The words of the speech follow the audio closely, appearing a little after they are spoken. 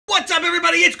What's up,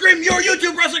 everybody? It's Grim, your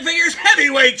YouTube Wrestling Figures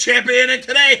heavyweight champion, and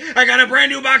today I got a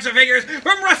brand new box of figures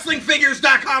from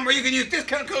WrestlingFigures.com where you can use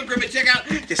discount code Grim at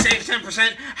checkout to save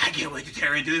 10%. I can't wait to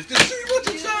tear into this to see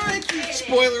what's inside.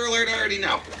 Spoiler alert, I already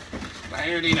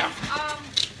know.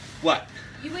 What?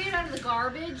 You ate out of the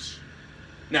garbage?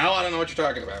 No, I don't know what you're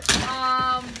talking about.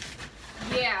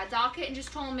 Yeah, Doc Kitten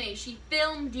just told me. She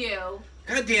filmed you.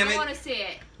 God damn it. I want to see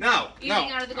it. No, Eating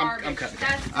out of the garbage. I'm cutting.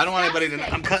 That's I don't want anybody to know.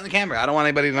 I'm cutting the camera. I don't want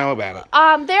anybody to know about it. They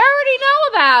already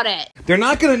know about it. They're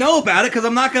not going to know about it because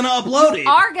I'm not going to upload it. You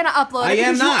are going to upload it. I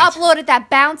am not. You uploaded that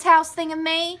bounce house thing of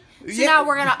me. So now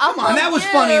we're going to upload it. Come on, that was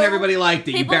funny and everybody liked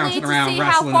it. You bouncing around,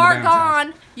 wrestling in the bounce house. People need to see how far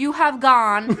gone you have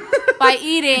gone by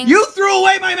eating. You threw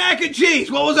away my mac and cheese.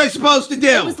 What was I supposed to do?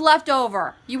 It was left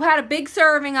over. You had a big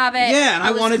serving of it. Yeah, and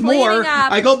I wanted more.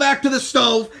 I go back to the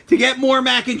stove to get more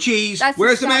mac and cheese.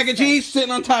 Where's the mac and cheese?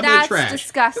 Sitting on top of the trash. That's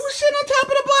disgusting. It was sitting on top of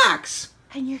the box.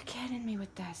 And you're kidding me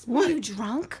with this. What? Were you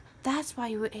drunk? That's why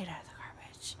you ate out of the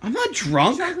garbage. I'm not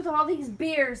drunk. You're drunk with all these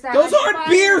beers. Those aren't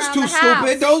beers, too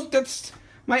stupid. That's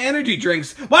my energy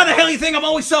drinks. Why the hell do you think I'm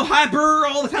always so hyper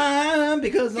all the time?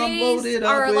 Because I'm loaded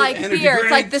up with like energy beer. drinks.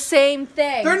 It's like the same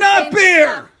thing. They're not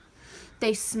beer. Stuff.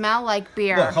 They smell like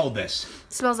beer. Look, hold this.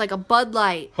 It smells like a Bud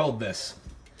Light. Hold this.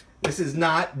 This is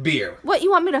not beer. What, you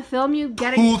want me to film you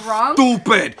getting drunk?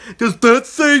 Stupid. Does that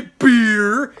say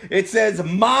beer? It says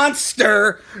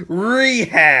Monster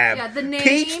Rehab. Yeah, the name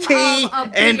Peach tea of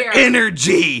a beer. and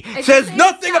energy. It says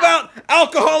nothing about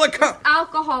alcoholic.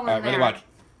 Alcohol in there. Ready, watch.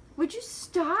 Would you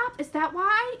stop? Is that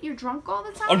why you're drunk all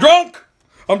the time? I'm drunk.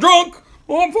 I'm drunk.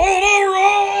 Oh, I'm falling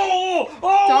over.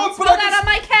 Oh, don't spill that on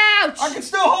my couch. I can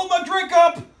still hold my drink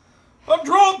up. I'm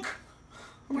drunk.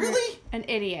 Really? An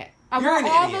idiot. I want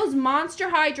all those Monster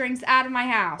High drinks out of my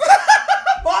house.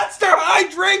 Monster High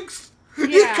drinks? Yeah.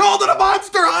 You called it a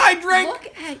Monster High drink?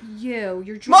 Look at you.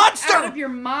 You're drunk out of your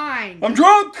mind. I'm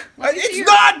drunk. It's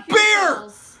not pupils. beer.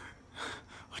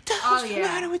 What the hell's the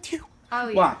matter with you? Oh,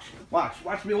 yeah.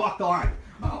 Watch me walk the line.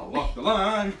 I'll walk the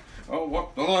line. I'll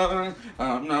walk the line.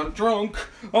 I'm not drunk.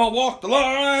 I'll walk the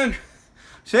line.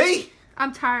 See?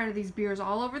 I'm tired of these beers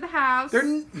all over the house.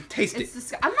 Taste it.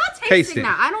 I'm not tasting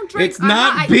that. I don't drink. It's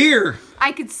not beer.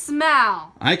 I could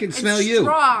smell. I can smell you.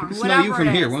 Strong. I can smell you from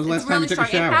here. When was the last time you took a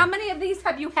shower? And how many of these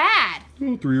have you had?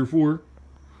 3 or 4. Oh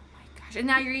my gosh! And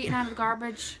now you're eating out of the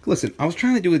garbage. Listen, I was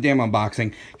trying to do a damn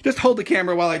unboxing. Just hold the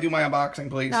camera while I do my unboxing,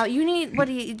 please. No, you need. What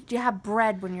do you have?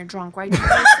 Bread when you're drunk, right? You have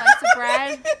a slice of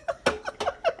bread.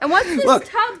 And what's this tub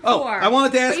for? Oh, I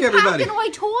wanted to ask everybody. Are you packing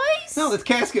away toys? No, it's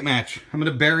casket match. I'm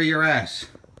gonna bury your ass.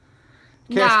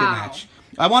 Casket match.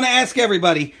 I want to ask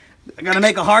everybody. I gotta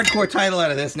make a hardcore title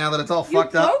out of this now that it's all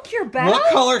fucked up. You broke your belt?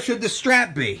 What color should the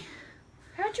strap be?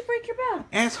 How'd you break your belt?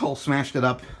 Asshole smashed it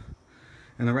up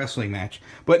in the wrestling match.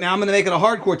 But now I'm gonna make it a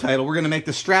hardcore title. We're gonna make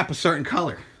the strap a certain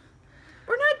color.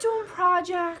 We're not doing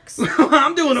projects.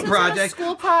 I'm doing a project.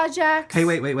 School projects. Hey,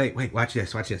 wait. Watch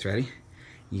this. Ready?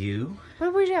 You. What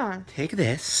are we doing? Take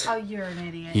this. Oh, you're an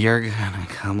idiot. You're gonna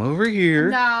come over here.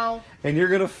 No. And you're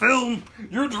gonna film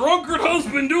your drunkard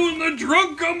husband doing the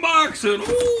drunk unboxing.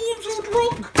 Oh, I'm so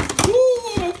drunk.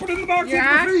 Oh, opening the box. You're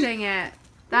acting it.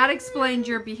 That explains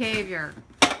your behavior.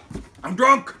 I'm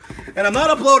drunk, and I'm not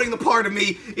uploading the part of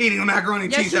me eating the macaroni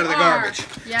and cheese out of the garbage.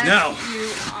 Yes, no. You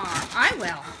are. I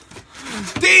will.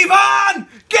 Devon,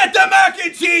 get the mac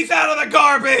and cheese out of the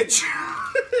garbage.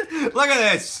 Look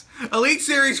at this. Elite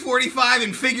Series 45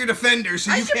 and figure defenders,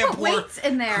 so you can't put pour weights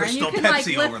in there, Crystal and you can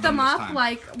Pepsi like over lift them up time.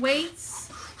 like weights.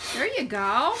 There you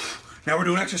go. Now we're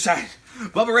doing exercise.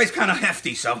 Bubba Ray's kind of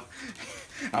hefty, so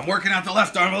I'm working out the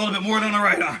left arm a little bit more than the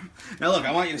right arm. Now look,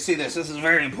 I want you to see this. This is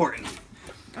very important.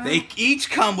 They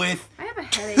each come with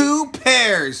 2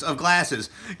 pairs of glasses.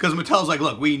 Because Mattel's like,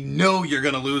 look, we know you're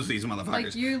going to lose these motherfuckers.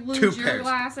 Like you lose 2 your pairs.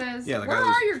 glasses? Yeah, like where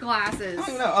are your glasses? I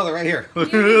don't know. Oh, they're right here. You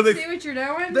can see what you're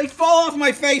doing? They fall off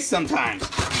my face sometimes.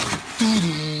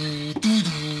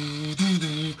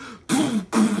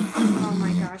 Oh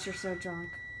my gosh, you're so drunk.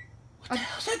 What the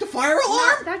hell? Is that the fire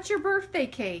alarm? That's your birthday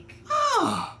cake.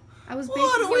 Oh. I was baking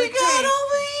What do we got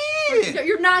over here?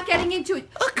 You're not getting into it.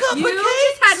 A cup of You cakes?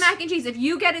 just had mac and cheese. If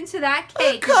you get into that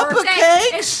cake, cup your of birthday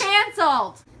cakes? is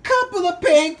canceled. Couple of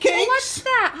pancakes. Well, what's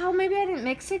that? Oh, maybe I didn't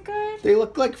mix it good. They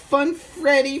look like Fun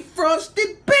Freddy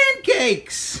frosted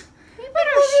pancakes. You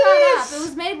better shut up. It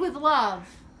was made with love.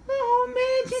 Oh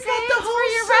man, you got the Thanks for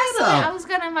your whole wrestling. I setup. was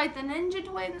gonna invite the Ninja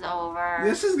Twins over.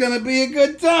 This is gonna be a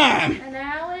good time. And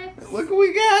Alex. Look what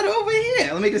we got over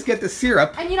here. Let me just get the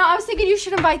syrup. And you know, I was thinking you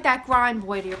should invite that grind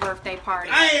boy to your birthday party.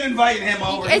 I ain't inviting him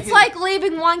over. It's like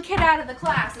leaving one kid out of the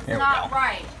class. It's not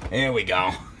right. There we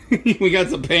go. We got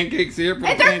some pancakes here.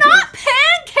 And they're not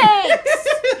pancakes!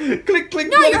 Click, click.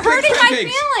 No, you're click, hurting my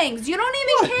pancakes. feelings. You don't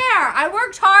even care. I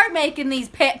worked hard making these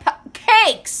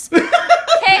cakes.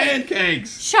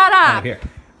 Pancakes. Shut up. Here,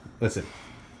 listen.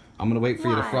 I'm gonna wait for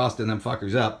you to frosting them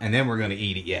fuckers up, and then we're gonna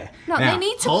eat it. Yeah. No, now, they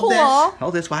need to hold cool. This.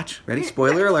 Hold this. Watch. Ready?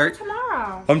 Spoiler alert.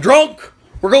 Tomorrow. I'm drunk.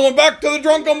 We're going back to the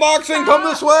drunk unboxing. Come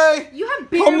this way. You have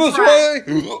beer Come this breath.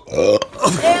 way. Ew.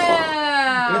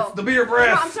 It's the beer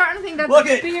breath. No, I'm starting to think that's Look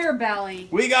a it. beer belly.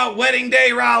 We got Wedding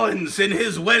Day Rollins in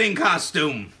his wedding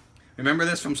costume. Remember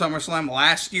this from SummerSlam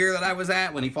last year that I was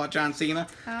at when he fought John Cena?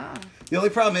 Oh. The only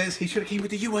problem is he should have came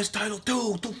with the U.S. title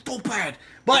too. Too bad.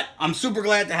 But I'm super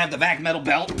glad to have the back metal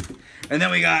belt. And then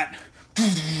we got...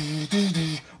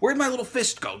 Where'd my little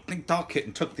fist go? I think Doll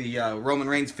Kitten took the Roman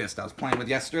Reigns fist I was playing with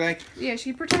yesterday. Yeah,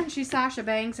 she pretends she's Sasha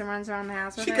Banks and runs around the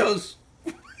house with She it. goes...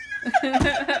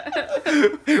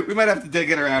 We might have to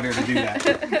get her out here to do that.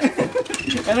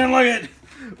 And then look at...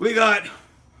 We got...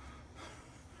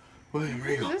 William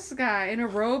Regal. This guy in a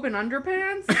robe and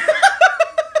underpants?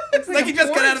 It's like he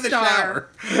just got out of the shower.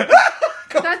 Is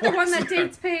that the one that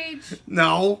dates Paige?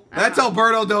 No, that's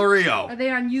Alberto Del Rio. Are they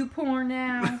on YouPorn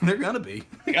now? They're gonna be.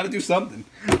 They gotta do something.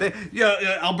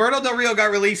 Alberto Del Rio got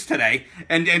released today,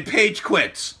 and Paige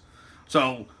quits.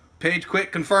 So Paige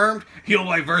quit, confirmed. Heel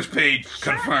Wife versus Paige,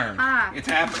 confirmed. up. It's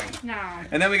happening. No.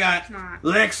 And then we got not.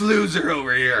 Lex Luger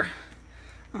over here.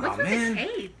 What's with man. the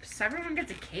capes? Everyone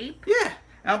gets a cape? Yeah,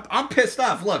 I'm pissed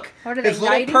off. Look, What are his they,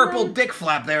 little knighting purple them? dick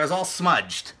flap there is all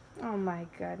smudged. Oh my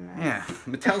goodness. Yeah,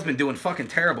 Mattel's been doing fucking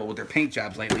terrible with their paint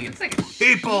jobs lately. It's like a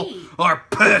People sheet. are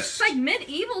pissed. It's like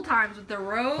medieval times with the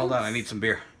robes. Hold on, I need some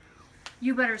beer.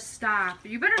 You better stop.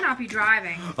 You better not be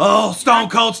driving. Oh, Stone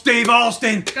Cold Steve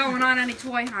Austin. Going on any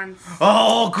toy hunts.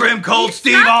 Oh, Grim Cold You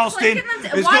Steve stop Austin clicking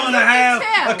them- is Why going to do you have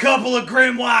need two? a couple of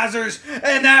Grim Wisers,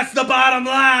 and that's the bottom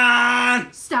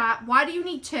line. Stop. Why do you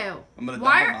need two? I'm gonna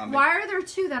Why dump them on me. why are there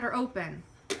two that are open?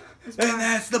 And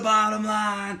that's the bottom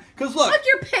line. Because look, Look,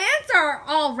 your pants are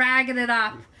all ragged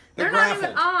up. They're not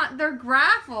even graffled. on. They're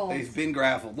graffled. they've been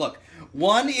graffled. Look,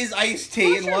 one is iced tea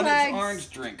Push and your one legs. is orange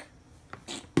drink.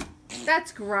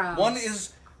 That's gross. One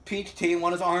is peach tea and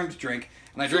one is orange drink,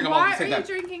 and I drink them all Why at the are same you time.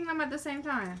 drinking them at the same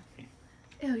time?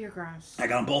 Ew, you're gross. I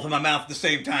got them both in my mouth at the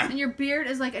same time. And your beard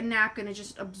is like a napkin. It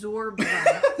just absorbs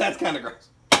them. That's kind of gross.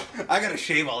 I gotta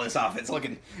shave all this off. It's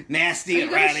looking nasty Are you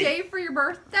and gonna ratty. shave for your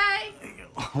birthday?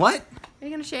 What? Are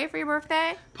you gonna shave for your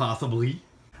birthday? Possibly.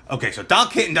 Okay, so Doll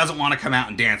Kitten doesn't want to come out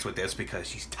and dance with this because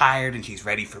she's tired and she's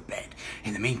ready for bed.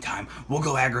 In the meantime, we'll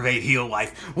go aggravate Heel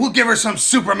Wife. We'll give her some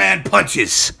Superman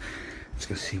punches. Let's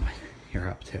go see what you're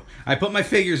up to. I put my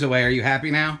figures away. Are you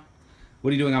happy now? What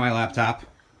are you doing on my laptop?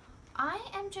 I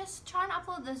am just trying to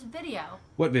upload this video.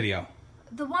 What video?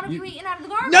 The one of you eating out of the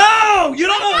garbage. No! You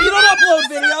don't upload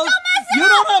videos! You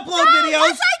don't upload videos!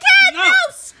 Yes, I can! No! No!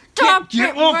 Stop!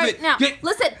 Get off it! No, Get-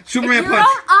 listen. Superman if you punch.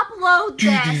 don't upload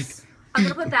this, I'm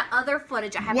gonna put that other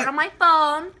footage. I have What? it on my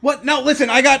phone. What? No, listen,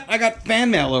 I got fan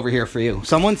mail over here for you.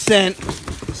 Someone sent.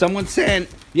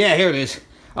 Yeah, here it is.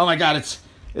 Oh my god, it's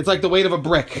like the weight of a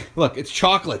brick. Look, it's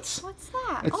chocolates. What's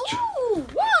that? It's Oh,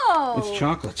 whoa! It's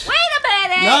chocolates. Wait a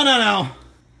minute! No.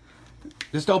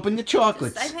 Just open the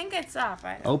chocolates. I think it's up.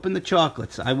 Open the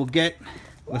chocolates. I will get.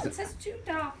 Oh, it says 2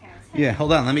 dog hairs. Yeah,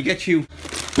 hold on. Let me get you.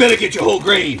 Better get your whole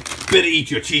grain. Better eat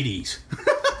your Cheeties.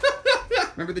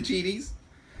 Remember the Cheeties?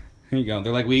 Here you go.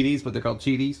 They're like Wheaties, but they're called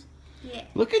Cheeties. Yeah.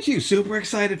 Look at you, super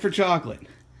excited for chocolate.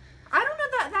 I don't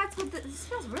know that's what this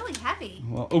feels really heavy.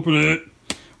 Well, open it.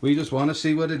 We just want to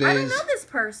see what it is. I don't know this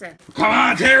person. Come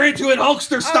on, tear into it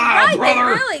Hulkster style, right, they brother.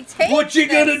 really taped What you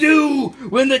gonna this. do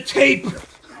when the tape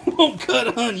won't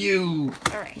cut on you?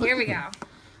 All right, here we go.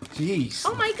 Jeez.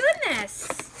 Oh my goodness!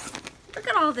 Look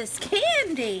at all this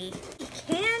candy.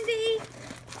 Candy.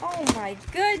 Oh my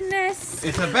goodness.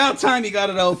 It's about time you got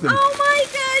it open. Oh my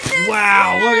goodness.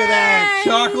 Wow, look at that.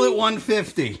 Yay. Chocolate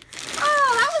 150.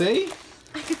 Oh, that was. See?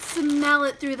 I could smell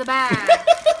it through the bag.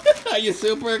 Are you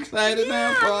super excited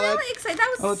now for all I'm that? really excited.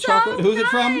 That was all the so chocolate? Who's it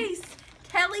from? nice.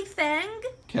 Kelly Fang.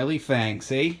 Kelly Fang,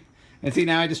 see? And see,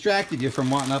 now I distracted you from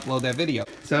wanting to upload that video.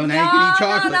 So now you can eat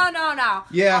chocolate. No.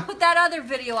 Yeah. I'll put that other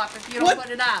video up if you don't What?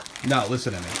 put it up. No,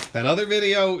 listen to me. That other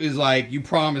video is like, you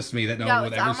promised me that no one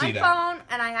would it's ever on see my that. phone,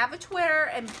 and I have a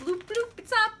Twitter, and bloop, bloop,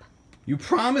 it's up. You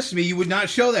promised me you would not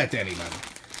show that to anybody.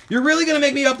 You're really going to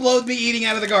make me upload me eating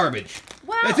out of the garbage.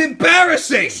 Well, That's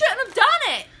embarrassing. you shouldn't have done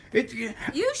it. It,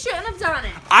 You shouldn't have done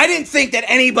it. I didn't think that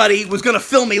anybody was going to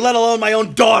film me, let alone my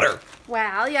own daughter.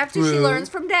 Well, you have to. She learns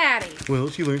from Daddy. Well,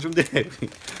 she learns from Daddy.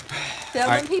 Filming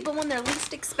right. people when they're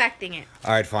least expecting it.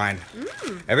 All right, fine.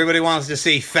 Everybody wants to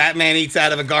see Fat Man eats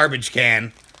out of a garbage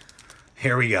can.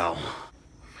 Here we go. Oh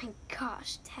my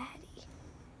gosh, Daddy.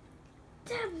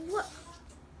 Dad, what?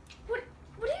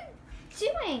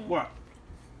 doing? What?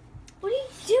 What are you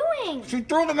doing? She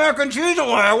threw the mac and cheese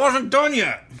away. I wasn't done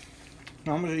yet.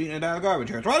 I'm just eating it out of the garbage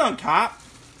here. It's right on top.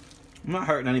 I'm not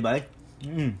hurting anybody.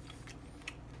 You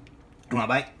want a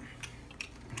bite?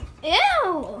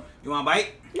 Ew. You want a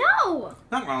bite? No.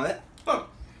 Nothing wrong with it. Look.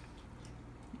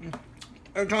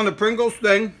 It's on the Pringles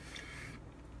thing.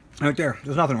 Right there.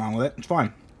 There's nothing wrong with it. It's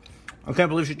fine. I can't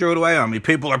believe she threw it away on me.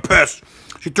 People are pissed.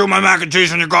 She threw my mac and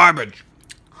cheese in the garbage.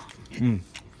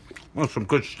 That's some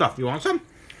good stuff. You want some?